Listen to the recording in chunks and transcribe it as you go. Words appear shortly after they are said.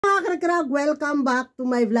karag, welcome back to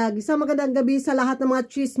my vlog. Isang magandang gabi sa lahat ng mga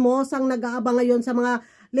chismos ang nag-aabang ngayon sa mga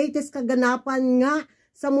latest kaganapan nga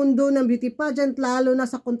sa mundo ng beauty pageant, lalo na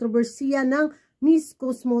sa kontrobersiya ng Miss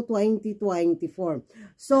Cosmo 2024.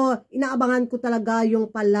 So, inaabangan ko talaga yung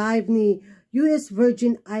pa-live ni US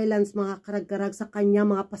Virgin Islands mga karag-karag sa kanya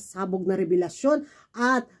mga pasabog na revelasyon.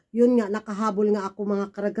 At yun nga, nakahabol nga ako mga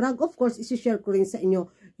karag-karag. Of course, isi-share ko rin sa inyo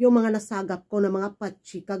yung mga nasagap ko na mga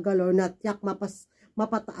pachika galore na tiyak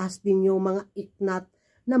mapataas din yung mga iknat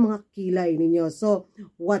na mga kilay ninyo. So,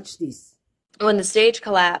 watch this. When the stage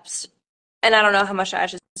collapsed, and I don't know how much I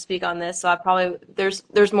should speak on this, so I probably,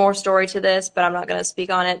 there's more story to this, but I'm not going to speak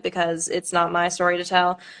on it because it's not my story to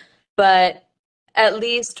tell. But at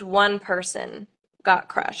least one person got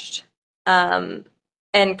crushed. And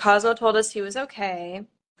Cosmo told us he was okay,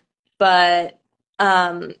 but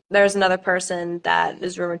there's another person that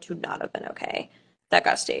is rumored to not have been okay that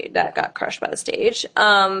got crushed by the stage.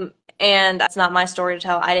 And that's not my story to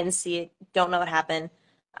tell. I didn't see it. Don't know what happened.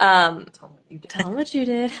 Tell them what you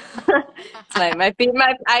did. I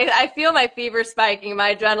feel my fever spiking,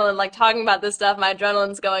 my adrenaline, like talking about this stuff, my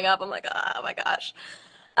adrenaline's going up. I'm like, oh my gosh.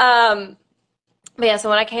 But yeah, so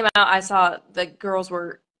when I came out, I saw the girls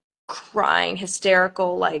were crying,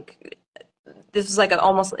 hysterical, like this was like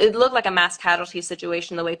it looked like a mass casualty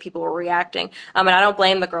situation, the way people were reacting. And I don't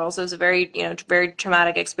blame the girls. It was a very, very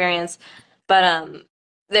traumatic experience. But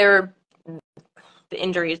the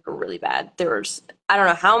injuries were really bad. There was, I don't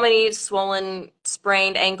know how many swollen,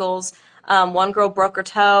 sprained ankles. One girl broke her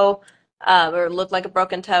toe, or looked like a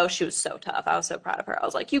broken toe. She was so tough. I was so proud of her. I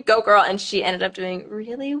was like, you go, girl. And she ended up doing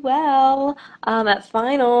really well at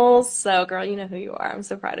finals. So, girl, you know who you are. I'm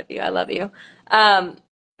so proud of you. I love you.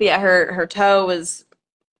 But yeah, her toe was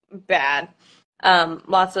bad.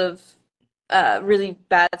 Lots of really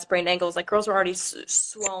bad sprained ankles. Like girls were already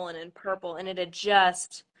swollen and purple, and it had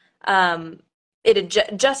just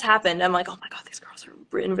happened. I'm like, oh my god, these girls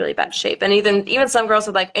are in really bad shape. And even some girls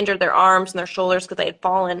had like injured their arms and their shoulders because they had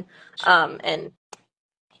fallen and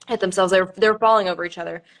hit themselves. They were falling over each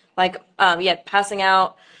other. Like passing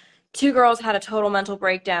out. Two girls had a total mental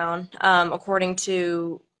breakdown, according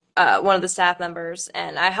to one of the staff members,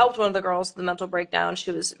 and I helped one of the girls with the mental breakdown.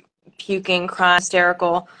 She was puking, crying,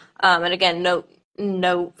 hysterical, and again,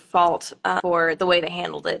 no fault for the way they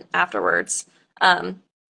handled it afterwards.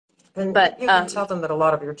 But you can tell them that a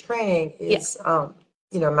lot of your training is,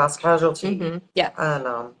 mass casualty. Mm-hmm. Yeah.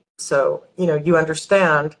 And so, you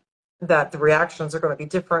understand that the reactions are going to be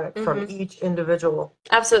different from each individual.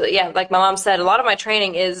 Absolutely, yeah. Like my mom said, a lot of my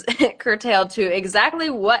training is curtailed to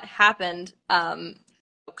exactly what happened,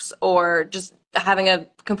 or just having a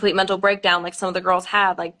complete mental breakdown like some of the girls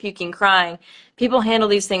had, like puking, crying. People handle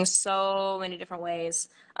these things so many different ways.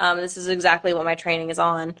 This is exactly what my training is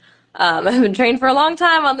on. I've been trained for a long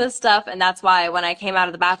time on this stuff, and that's why when I came out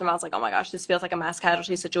of the bathroom, I was like, oh my gosh, this feels like a mass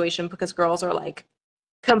casualty situation, because girls are like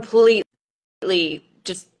completely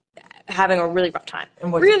just having a really rough time.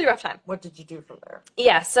 Rough time. What did you do from there?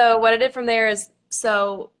 Yeah, so what I did from there is,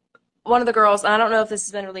 so one of the girls, and I don't know if this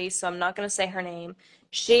has been released, so I'm not going to say her name.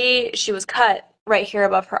 She was cut right here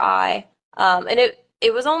above her eye, and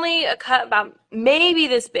it was only a cut about maybe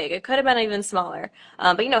this big. It could have been even smaller.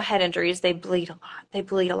 But head injuries, they bleed a lot. They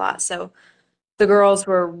bleed a lot. So the girls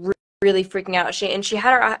were really freaking out. She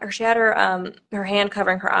had her hand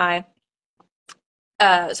covering her eye.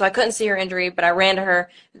 So I couldn't see her injury, but I ran to her.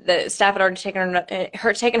 The staff had already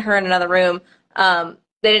taken her in another room.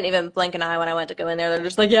 They didn't even blink an eye when I went to go in there. They're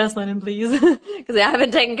just like, yes, let in, please. Because I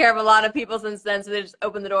haven't taken care of a lot of people since then, so they just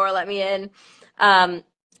opened the door, let me in.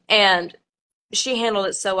 And she handled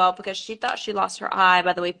it so well because she thought she lost her eye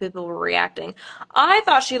by the way people were reacting. I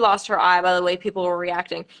thought she lost her eye by the way people were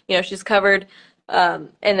reacting. She's covered,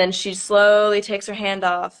 and then she slowly takes her hand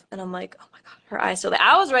off, and I'm like, oh my god, her eye's still there.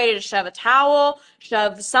 I was ready to shove a towel,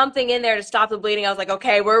 shove something in there to stop the bleeding. I was like,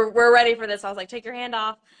 okay, we're ready for this. I was like, take your hand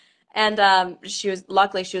off. And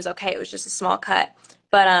luckily she was okay. It was just a small cut.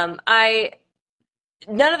 But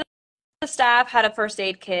none of the staff had a first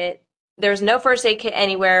aid kit. There's no first aid kit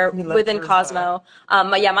anywhere within Cosmo.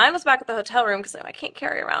 Mine was back at the hotel room because I can't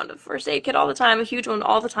carry around a first aid kit all the time, a huge one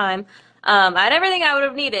all the time. I had everything I would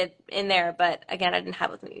have needed in there, but again, I didn't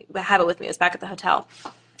have it with me. It was back at the hotel.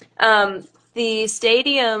 The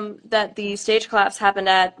stadium that the stage collapse happened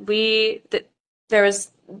at, there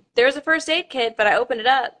was a first aid kit, but I opened it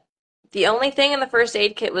up. The only thing in the first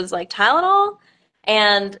aid kit was like Tylenol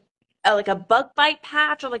and like a bug bite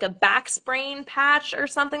patch or like a back sprain patch or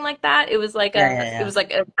something like that. It was like it was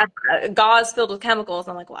like a gauze filled with chemicals.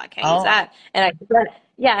 I'm like, well, I can't use that. And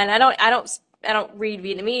I don't read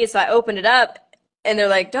Vietnamese, so I opened it up and they're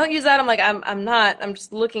like, don't use that. I'm like, I'm not. I'm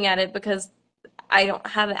just looking at it because I don't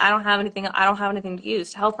have it. I don't have anything. I don't have anything to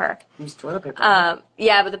use to help her. Use toilet paper.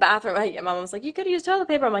 Yeah, but the bathroom. My mom was like, you could use toilet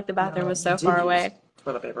paper. I'm like, the bathroom was so far away.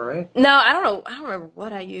 Toilet paper, right? No, I don't know. I don't remember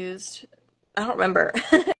what I used. I don't remember.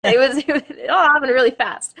 It all happened really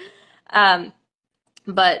fast.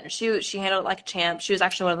 But she handled it like a champ. She was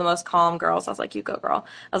actually one of the most calm girls. I was like, you go, girl.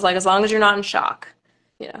 I was like, as long as you're not in shock,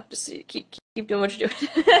 just keep doing what you're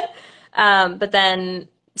doing. But then,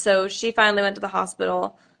 so she finally went to the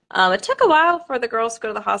hospital. It took a while for the girls to go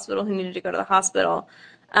to the hospital who needed to go to the hospital.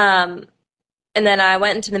 And then I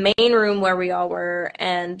went into the main room where we all were,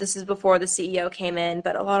 and this is before the CEO came in,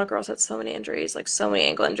 but a lot of girls had so many injuries, like so many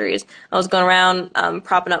ankle injuries. I was going around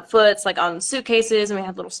propping up foots, like on suitcases, and we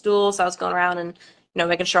had little stools, so I was going around and,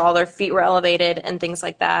 making sure all their feet were elevated and things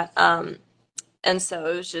like that. And so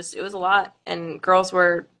it was a lot, and girls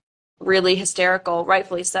were really hysterical,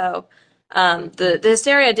 rightfully so. The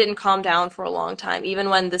hysteria didn't calm down for a long time, even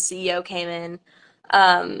when the CEO came in.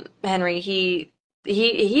 Henry, he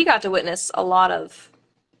got to witness a lot of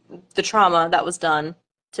the trauma that was done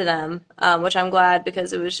to them, which I'm glad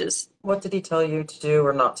because it was just. What did he tell you to do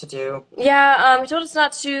or not to do? Yeah, he told us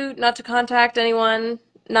not to contact anyone,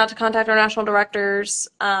 not to contact our national directors.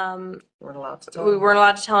 We weren't allowed to tell We them. weren't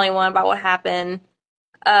allowed to tell anyone about what happened.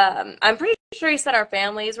 I'm pretty sure he said our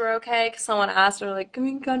families were okay because someone asked her, like, can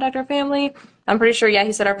we contact our family? I'm pretty sure, yeah,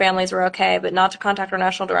 he said our families were okay, but not to contact our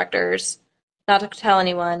national directors, not to tell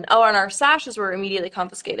anyone. Oh, and our sashes were immediately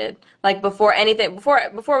confiscated. Like before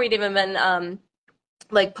we'd even been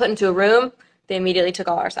like put into a room, they immediately took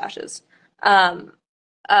all our sashes.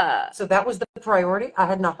 So that was the priority? I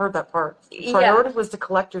had not heard that part. Yeah. Priority was to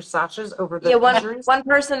collect your sashes over the injuries? One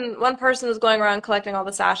person was going around collecting all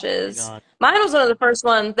the sashes. Oh my God. Mine was one of the first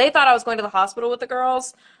ones. They thought I was going to the hospital with the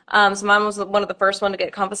girls, so mine was one of the first one to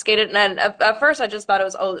get confiscated. And at first, I just thought it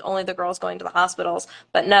was only the girls going to the hospitals,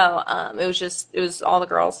 but no, it was all the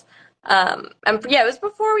girls. And yeah, it was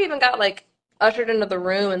before we even got like ushered into the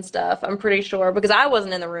room and stuff. I'm pretty sure because I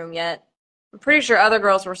wasn't in the room yet. I'm pretty sure other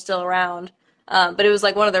girls were still around. But it was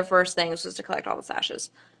like one of their first things was to collect all the sashes,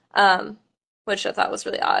 which I thought was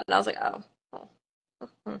really odd. And I was like, oh.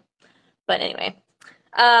 But anyway,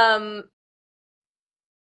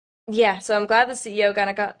 yeah. So I'm glad the CEO kind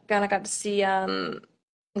of got to see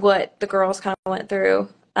what the girls kind of went through.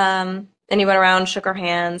 And he went around, shook our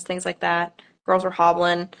hands, things like that. Girls were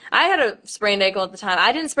hobbling. I had a sprained ankle at the time.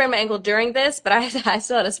 I didn't sprain my ankle during this, but I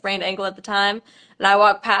still had a sprained ankle at the time. And I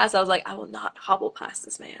walked past. I was like, I will not hobble past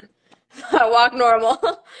this man. I walk normal.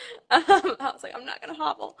 I was like, I'm not gonna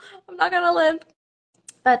hobble. I'm not gonna limp.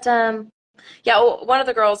 But yeah, well, one of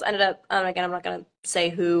the girls ended up. Again, I'm not gonna say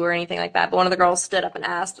who or anything like that. But one of the girls stood up and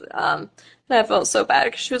asked. And I felt so bad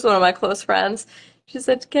because she was one of my close friends. She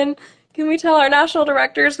said, "Can we tell our national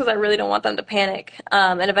directors? Because I really don't want them to panic."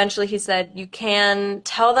 And eventually he said, "You can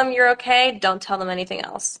tell them you're okay. Don't tell them anything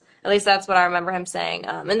else." At least that's what I remember him saying.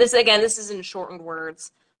 And this is in shortened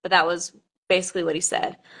words, but that was basically what he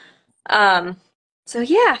said. So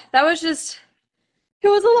yeah, that was it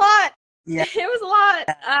was a lot. Yeah. It was a lot.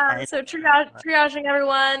 So triaging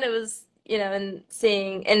everyone, it was, and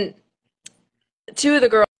seeing, and two of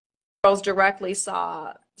the girls directly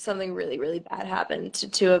saw something really, really bad happen to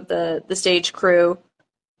two of the stage crew.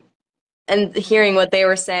 And hearing what they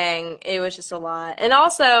were saying, it was just a lot. And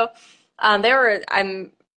also,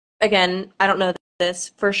 again, I don't know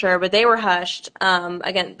this for sure, but they were hushed.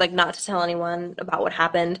 Again, like not to tell anyone about what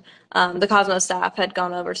happened. The Cosmo staff had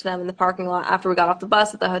gone over to them in the parking lot after we got off the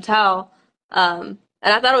bus at the hotel. And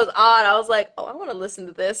I thought it was odd. I was like, oh, I want to listen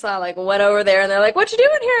to this. So I like went over there and they're like, what you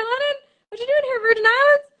doing here, Lennon? What you doing here, Virgin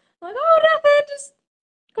Islands? I'm like, oh, nothing. Just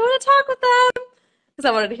going to talk with them. Because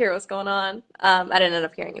I wanted to hear what's going on. I didn't end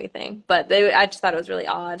up hearing anything, but I just thought it was really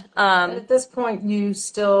odd. And at this point, you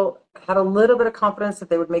still had a little bit of confidence that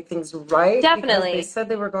they would make things right? Definitely. Because they said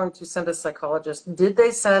they were going to send a psychologist. Did they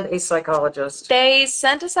send a psychologist? They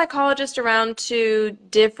sent a psychologist around to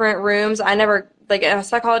different rooms. A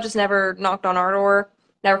psychologist never knocked on our door,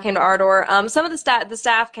 never came to our door. Some of the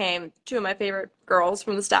staff came. Two of my favorite girls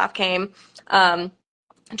from the staff came to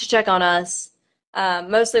check on us.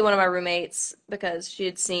 Mostly one of my roommates because she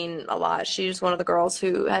had seen a lot. She's one of the girls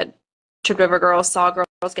who had tripped over girls, saw girls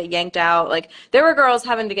get yanked out. Like there were girls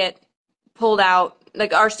having to get pulled out.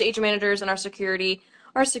 Like our stage managers and our security.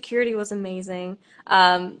 Our security was amazing.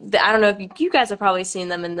 I don't know if you guys have probably seen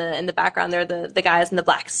them in the background. They're the guys in the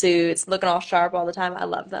black suits, looking all sharp all the time. I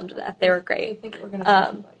love them to death. They were great. I think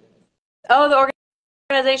the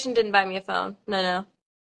organization didn't buy me a phone. No.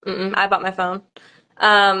 I bought my phone.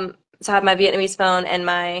 So I have my Vietnamese phone and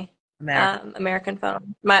my American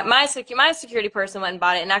phone. My security person went and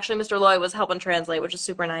bought it, and actually Mr. Lloyd was helping translate, which is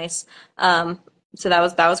super nice. So that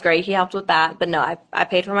was great. He helped with that, but no, I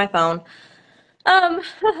paid for my phone. Um,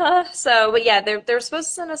 but yeah, they were supposed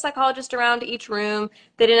to send a psychologist around to each room.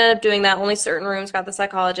 They didn't end up doing that. Only certain rooms got the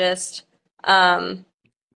psychologist. Um,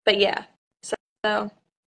 but yeah, so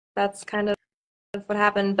that's kind of what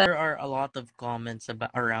happened. But There are a lot of comments about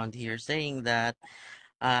around here saying that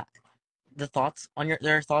uh there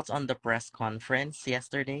are thoughts on the press conference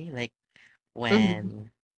yesterday, like mhm.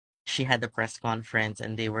 when she had the press conference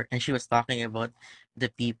and she was talking about the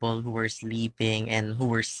people who were sleeping and who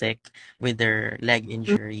were sick with their leg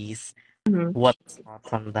injuries. Mhm. What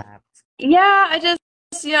thoughts on that? Yeah, I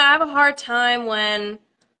have a hard time when,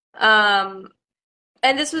 um,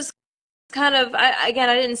 and this was kind of, again,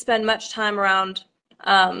 I didn't spend much time around,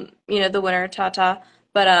 the winner, Tata,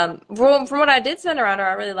 but from what I did spend around her,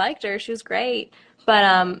 I really liked her. She was great,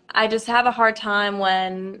 but I just have a hard time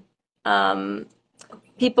when um,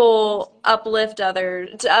 people uplift others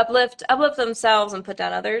to uplift themselves and put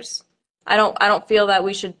down others. I don't feel that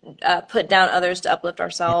we should put down others to uplift Yeah,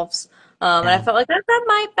 ourselves. And I yeah. felt like that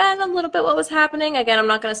might have been a little bit what was happening. Again, I'm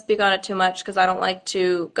not going to speak on it too much because I don't like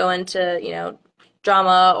to go into,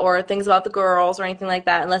 drama or things about the girls or anything like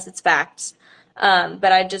that unless it's facts.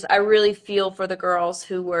 But I really feel for the girls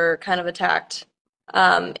who were kind of attacked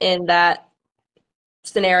in that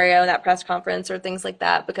scenario, that press conference or things like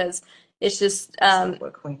that, because it's just That's not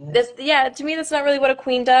what Queen is. yeah, to me that's not really what a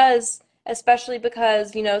queen does, especially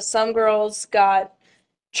because, some girls got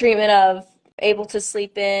treatment of able to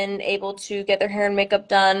sleep in, able to get their hair and makeup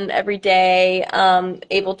done every day,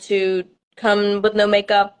 able to come with no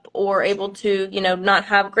makeup or able to, not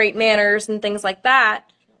have great manners and things like that.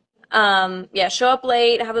 Yeah, show up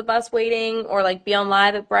late, have the bus waiting, or like be on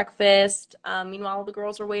live at breakfast. Meanwhile, the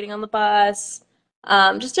girls were waiting on the bus.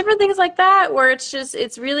 Just different things like that, where it's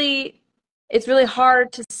really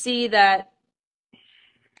hard to see that.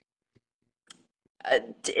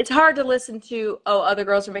 It's hard to listen to, oh, other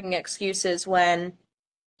girls are making excuses when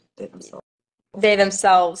They themselves. they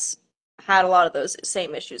themselves had a lot of those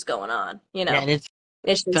same issues going on. Yeah, and It's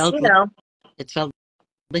just, felt it felt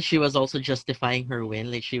like she was also justifying her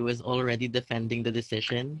win, like she was already defending the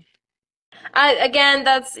decision. again,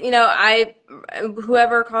 that's,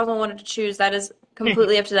 whoever Cosmo wanted to choose, that is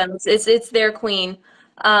completely up to them. It's their queen.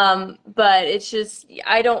 But it's just,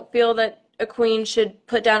 I don't feel that a queen should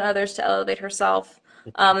put down others to elevate herself.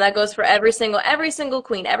 That goes for every single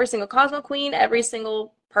queen, every single Cosmo queen, every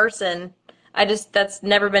single person. That's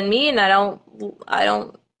never been me, and I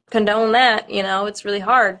don't condone that. It's really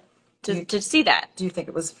hard Do to you, to see that. do you think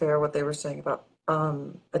it was fair what they were saying about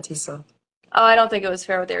Atisa? Oh, I don't think it was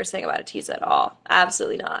fair what they were saying about Atisa at all.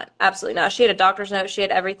 Absolutely not. Absolutely not. She had a doctor's note. She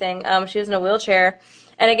had everything. She was in a wheelchair.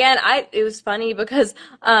 And again, it was funny because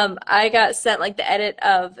I got sent like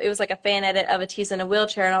it was like a fan edit of Atisa in a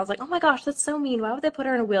wheelchair, and I was like, oh my gosh, that's so mean. Why would they put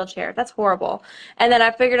her in a wheelchair? That's horrible. And then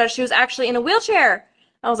I figured out she was actually in a wheelchair.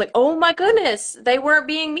 I was like, oh my goodness, they weren't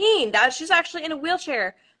being mean. She's actually in a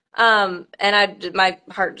wheelchair. My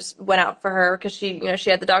heart just went out for her because she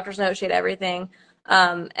had the doctor's note, she had everything.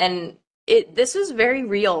 And this was very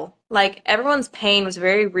real. Like everyone's pain was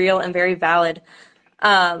very real and very valid.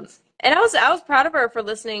 And I was proud of her for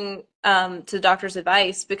listening to the doctor's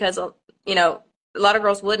advice because a lot of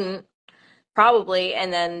girls wouldn't probably,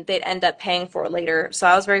 and then they'd end up paying for it later. So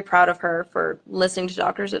I was very proud of her for listening to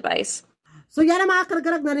doctor's advice. So yan ang mga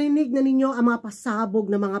karagdag, narinig na ninyo ang mga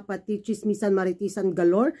pasabog na mga pati chismisan maritisan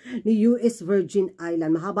galore ni US Virgin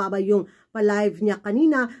Island. Mahaba ba yung pa-live niya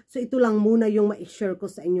kanina? So ito lang muna yung ma-share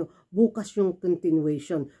ko sa inyo. Bukas yung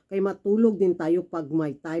continuation. Kaya matulog din tayo pag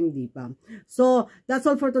may time, di ba? So that's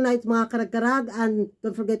all for tonight mga karagkarag. And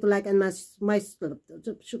don't forget to like and don't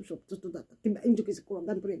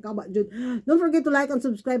forget to like and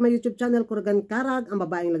subscribe my YouTube channel, Kuragan Karag, ang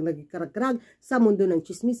babaeng lang nagkikarag-karag sa mundo ng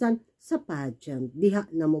chismisan sa pageant. Diha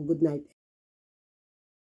na mo, good night.